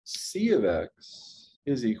c of x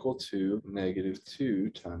is equal to negative 2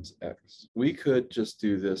 times x. We could just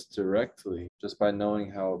do this directly just by knowing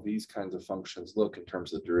how these kinds of functions look in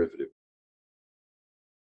terms of derivative.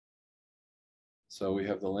 So we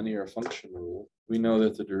have the linear function rule. We know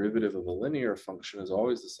that the derivative of a linear function is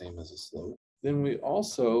always the same as a slope. Then we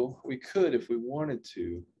could, if we wanted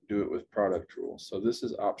to, do it with product rule. So this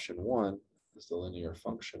is option 1, is the linear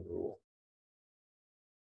function rule.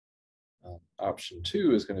 Option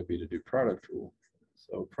 2 is going to be to do product rule.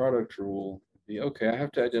 So product rule would be, okay, I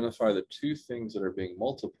have to identify the two things that are being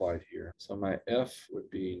multiplied here. So my f would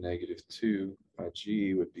be negative 2, my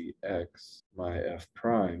g would be x, my f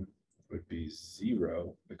prime would be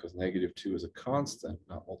 0, because negative 2 is a constant,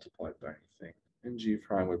 not multiplied by anything, and g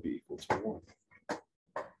prime would be equal to 1.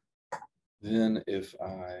 Then if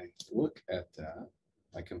I look at that,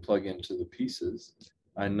 I can plug into the pieces.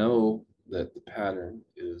 I know that the pattern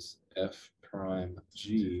is f prime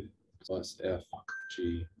g plus f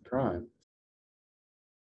g prime.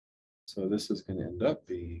 So this is going to end up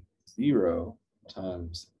being 0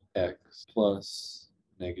 times x plus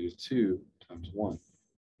negative 2 times 1.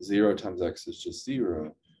 0 times x is just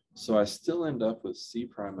 0. So I still end up with c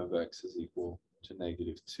prime of x is equal to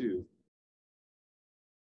negative 2.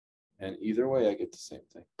 And either way, I get the same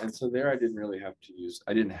thing. And so there I didn't have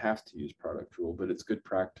to use product rule, but it's good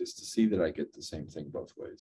practice to see that I get the same thing both ways.